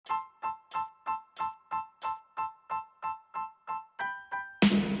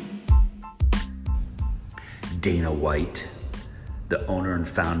Dana White, the owner and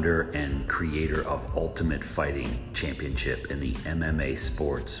founder and creator of Ultimate Fighting Championship in the MMA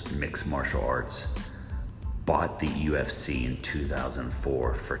sports mixed martial arts, bought the UFC in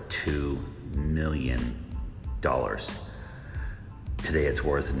 2004 for $2 million. Today it's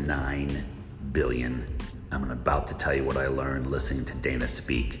worth $9 billion. I'm about to tell you what I learned listening to Dana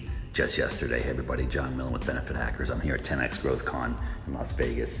speak just yesterday. Hey everybody, John Millen with Benefit Hackers. I'm here at 10X Growth Con in Las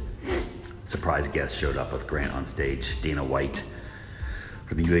Vegas. Surprise guest showed up with Grant on stage, Dana White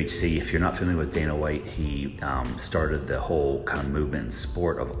from the UHC. If you're not familiar with Dana White, he started the whole kind of movement and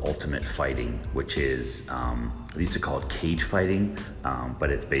sport of ultimate fighting, which is, they used to call it cage fighting, but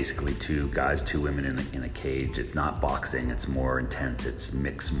it's basically two guys, two women in a cage. It's not boxing, it's more intense. It's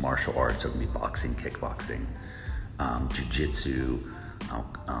mixed martial arts. So it can be boxing, kickboxing, jiu-jitsu,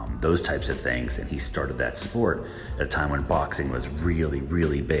 those types of things. And he started that sport at a time when boxing was really,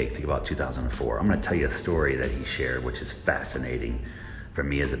 really big. Think about 2004. I'm going to tell you a story that he shared, which is fascinating for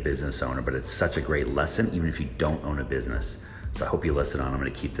me as a business owner, but it's such a great lesson, even if you don't own a business. So I hope you listen on. I'm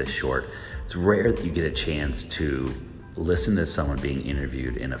going to keep this short. It's rare that you get a chance to listen to someone being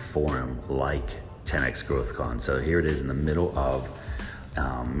interviewed in a forum like 10X Growth Con. So here it is in the middle of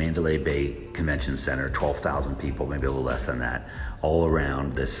Mandalay Bay Convention Center, 12,000 people, maybe a little less than that, all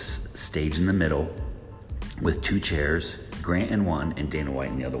around this stage in the middle with two chairs, Grant in one and Dana White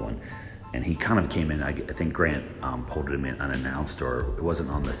in the other one. And he kind of came in, I think Grant pulled him in unannounced, or it wasn't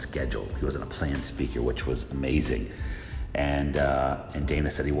on the schedule. He wasn't a planned speaker, which was amazing. And Dana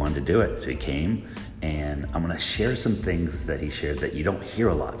said he wanted to do it. So he came, and I'm gonna share some things that he shared that you don't hear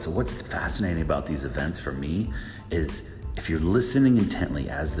a lot. So what's fascinating about these events for me is if you're listening intently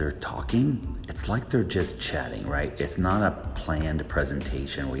as they're talking, it's like they're just chatting, right? It's not a planned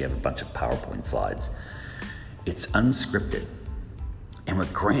presentation where you have a bunch of PowerPoint slides. It's unscripted. And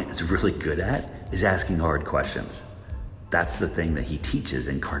what Grant is really good at is asking hard questions. That's the thing that he teaches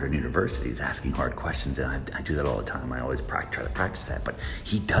in Carter University, is asking hard questions. And I do that all the time. I always try to practice that, but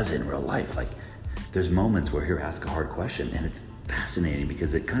he does it in real life. Like, there's moments where he'll ask a hard question, and it's fascinating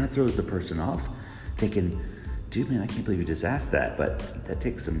because it kind of throws the person off, thinking, dude, man, I can't believe you just asked that, but that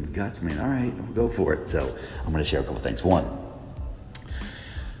takes some guts, man. All right, we'll go for it. So I'm going to share a couple things. One,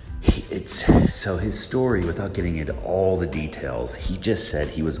 so his story, without getting into all the details, he just said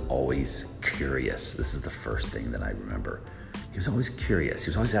he was always curious. This is the first thing that I remember. He was always curious. He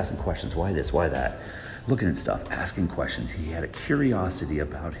was always asking questions. Why this? Why that? Looking at stuff, asking questions. He had a curiosity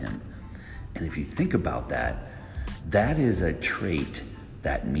about him. And if you think about that, that is a trait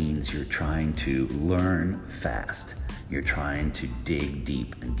that means you're trying to learn fast. You're trying to dig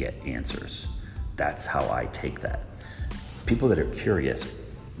deep and get answers. That's how I take that. People that are curious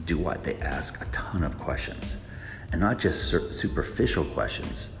do what? They ask a ton of questions, and not just superficial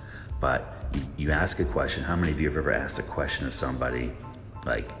questions, but you ask a question. How many of you have ever asked a question of somebody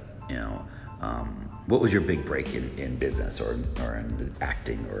like, what was your big break in business or in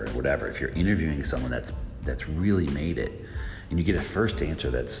acting or whatever? If you're interviewing someone that's really made it, and you get a first answer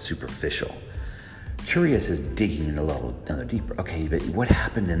that's superficial. Curious is digging in a level deeper. Okay, but what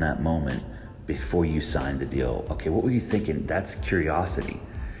happened in that moment before you signed the deal? Okay, what were you thinking? That's curiosity.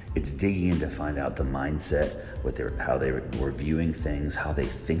 It's digging in to find out the mindset, how they were viewing things, how they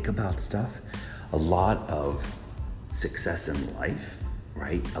think about stuff. A lot of success in life,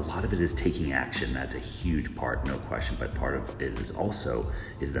 right? A lot of it is taking action. That's a huge part, no question. But part of it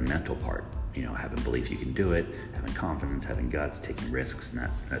is the mental part. Having belief you can do it, having confidence, having guts, taking risks, and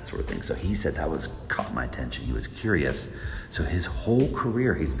that sort of thing. So he said that caught my attention. He was curious. So his whole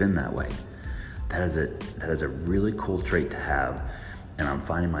career, he's been that way. That is a really cool trait to have. And I'm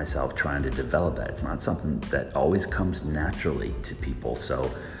finding myself trying to develop that. It's not something that always comes naturally to people.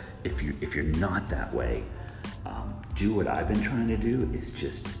 So if you're not that way, do what I've been trying to do is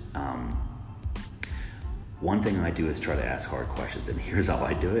just, one thing I do is try to ask hard questions. And here's how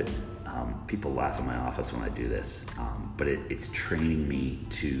I do it. People laugh in my office when I do this, but it's training me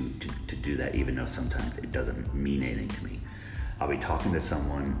to do that, even though sometimes it doesn't mean anything to me. I'll be talking to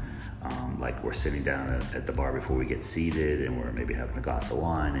someone, like we're sitting down at the bar before we get seated, and we're maybe having a glass of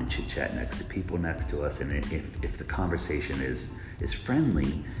wine and chit-chat next to people next to us. And if the conversation is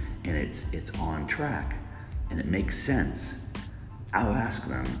friendly and it's on track and it makes sense, I'll ask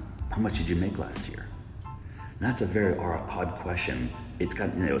them, how much did you make last year? And that's a very odd question. It's got,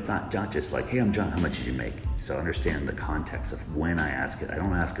 it's not just like, hey, I'm John, how much did you make? So understand the context of when I ask it. I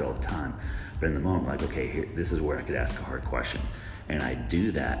don't ask it all the time, but in the moment, like, okay, this is where I could ask a hard question. And I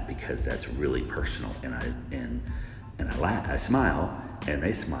do that because that's really personal. And I laugh, I smile, and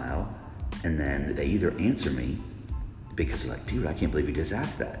they smile, and then they either answer me because they're like, dude, I can't believe you just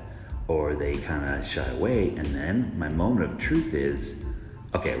asked that. or they kind of shy away. And then my moment of truth is,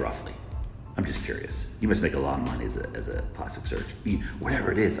 okay, roughly, I'm just curious. You must make a lot of money as a plastic surgeon.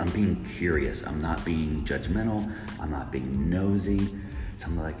 Whatever it is, I'm being curious. I'm not being judgmental. I'm not being nosy. So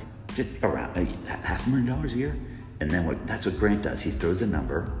I'm like, just around $500,000 a year. And then that's what Grant does. He throws a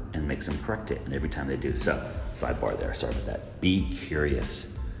number and makes them correct it. And every time they do. So, sidebar there. Sorry about that. Be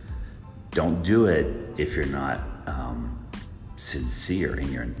curious. Don't do it if you're not sincere and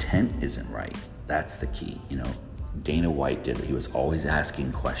your intent isn't right. That's the key. Dana White did it. He was always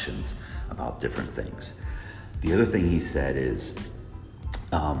asking questions about different things. The other thing he said is,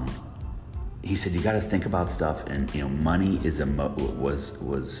 he said you got to think about stuff, and money is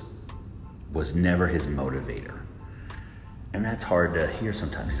was never his motivator. And that's hard to hear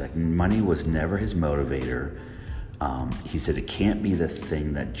sometimes. He's like, money was never his motivator. He said, it can't be the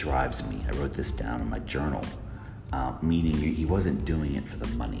thing that drives me. I wrote this down in my journal, meaning he wasn't doing it for the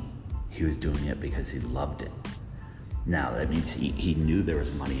money. He was doing it because he loved it. Now, that means he knew there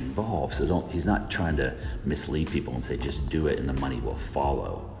was money involved, so he's not trying to mislead people and say, just do it and the money will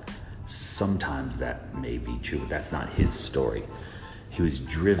follow. Sometimes that may be true, but that's not his story. He was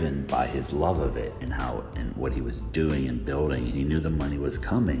driven by his love of it and what he was doing and building. And he knew the money was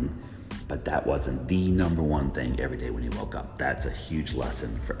coming, but that wasn't the number one thing every day when he woke up. That's a huge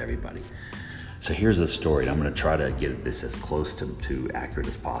lesson for everybody. So here's the story. I'm going to try to get this as close to accurate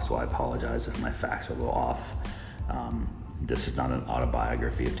as possible. I apologize if my facts are a little off. This is not an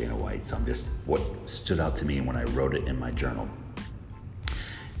autobiography of Dana White, so I'm just what stood out to me when I wrote it in my journal.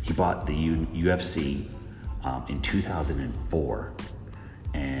 He bought the UFC in 2004,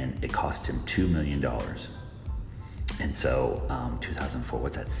 and it cost him $2 million. And so 2004,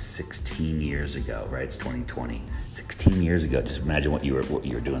 what's that, 16 years ago, right? It's 2020. 16 years ago, just imagine what you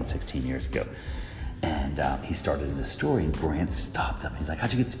were doing 16 years ago. And he started in the story, and Grant stopped him. He's like,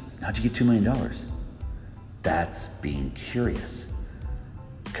 how'd you get $2 million? That's being curious.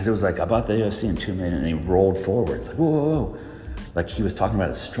 Because it was like, I bought the UFC in $2 million, and he rolled forward. It's like, whoa. Like, he was talking about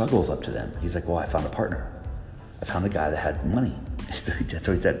his struggles up to them. He's like, well, I found a partner. I found a guy that had money. That's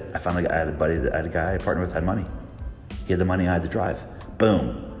what he said. I found I had a guy I partnered with had money. He had the money, I had the drive.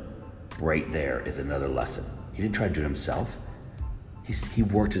 Boom. Right there is another lesson. He didn't try to do it himself. He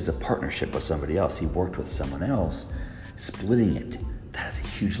worked as a partnership with somebody else. He worked with someone else, splitting it. That is a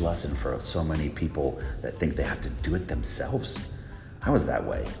huge lesson for so many people that think they have to do it themselves. I was that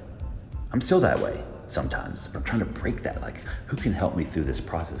way. I'm still that way sometimes, but I'm trying to break that. Like, who can help me through this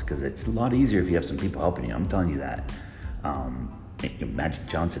process? Because it's a lot easier if you have some people helping you. I'm telling you that. Magic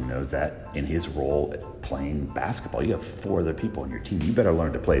Johnson knows that in his role playing basketball. You have 4 other people on your team. You better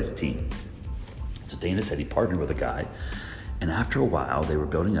learn to play as a team. So Dana said he partnered with a guy, and after a while, they were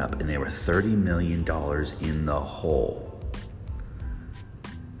building up, and they were $30 million in the hole.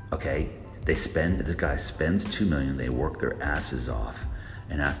 Okay, this guy spends $2 million. They work their asses off,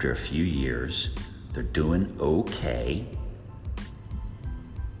 and after a few years, they're doing okay.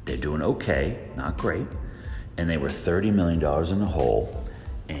 They're doing okay, not great. And they were $30 million in the hole,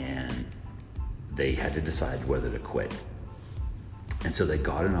 and they had to decide whether to quit. And so they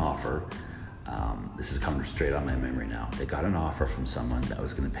got an offer. This is coming straight out of my memory now. They got an offer from someone that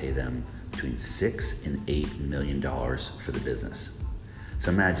was going to pay them between $6 and $8 million for the business. So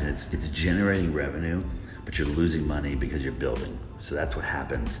imagine it's generating revenue, but you're losing money because you're building. So that's what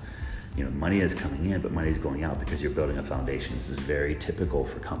happens. Money is coming in, but money is going out because you're building a foundation. This is very typical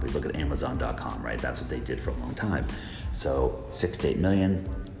for companies. Look at Amazon.com, right? That's what they did for a long time. So 6 to 8 million.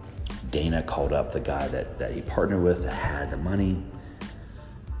 Dana called up the guy that he partnered with that had the money.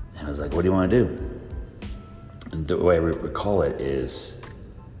 And I was like, what do you want to do? And the way I recall it is,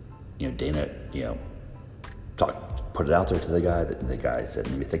 Dana, put it out there to the guy. The guy said,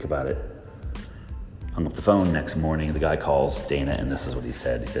 let me think about it. Hung up the phone. Next morning, the guy calls Dana, and this is what he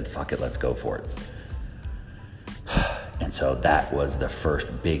said. He said, fuck it, let's go for it. And so that was the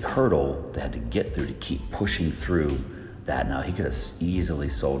first big hurdle they had to get through to keep pushing through that. Now, he could have easily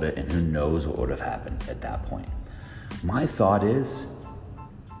sold it, and who knows what would have happened at that point. My thought is,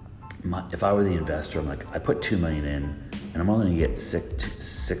 if I were the investor, I'm like, I put $2 million in, and I'm only going to get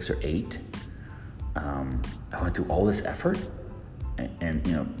 6 or 8. I went through all this effort, and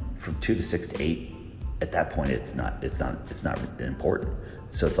from 2 to 6 to 8. At that point, it's not important.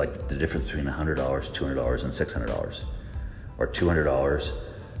 So it's like the difference between $100, $200, and $600, or $200,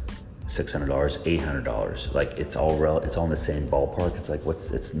 $600, $800. Like it's all in the same ballpark. It's like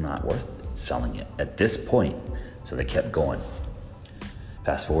it's not worth selling it at this point. So they kept going.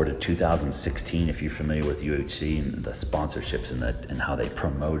 Fast forward to 2016. If you're familiar with UHC and the sponsorships and how they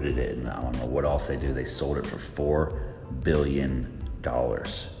promoted it, and I don't know what else they do. They sold it for $4 billion.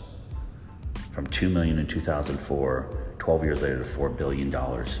 from $2 million in 2004, 12 years later to $4 billion.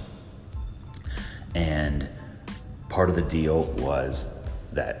 And part of the deal was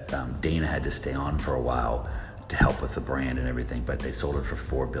that Dana had to stay on for a while to help with the brand and everything, but they sold it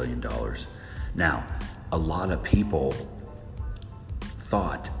for $4 billion. Now, a lot of people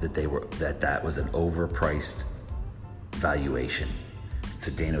thought that was an overpriced valuation.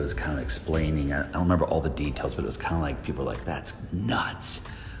 So Dana was kind of explaining, I don't remember all the details, but it was kind of like, people were like, that's nuts.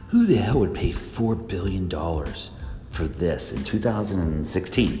 Who the hell would pay $4 billion for this in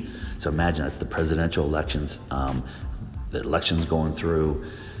 2016? So imagine that's the presidential elections, the elections going through,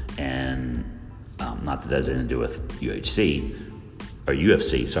 and not that that has anything to do with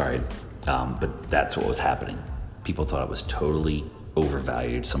UFC, sorry, but that's what was happening. People thought it was totally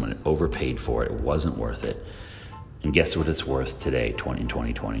overvalued. Someone overpaid for it. It wasn't worth it. And guess what it's worth today, in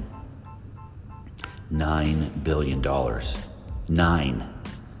 2020? $9 billion. 9.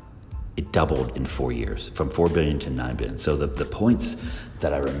 It doubled in 4 years, from $4 billion to $9 billion. So the points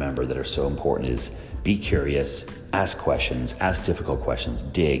that I remember that are so important is be curious, ask questions, ask difficult questions,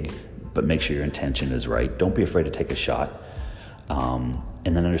 dig, but make sure your intention is right. Don't be afraid to take a shot.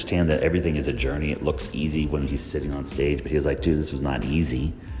 And then understand that everything is a journey. It looks easy when he's sitting on stage, but he was like, dude, this was not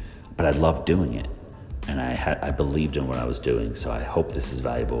easy, but I loved doing it. And I believed in what I was doing. So I hope this is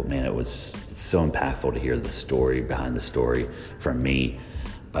valuable. Man, it's so impactful to hear the story behind the story from me,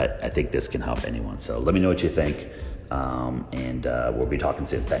 but I think this can help anyone. So let me know what you think. And we'll be talking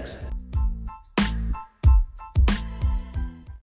soon. Thanks.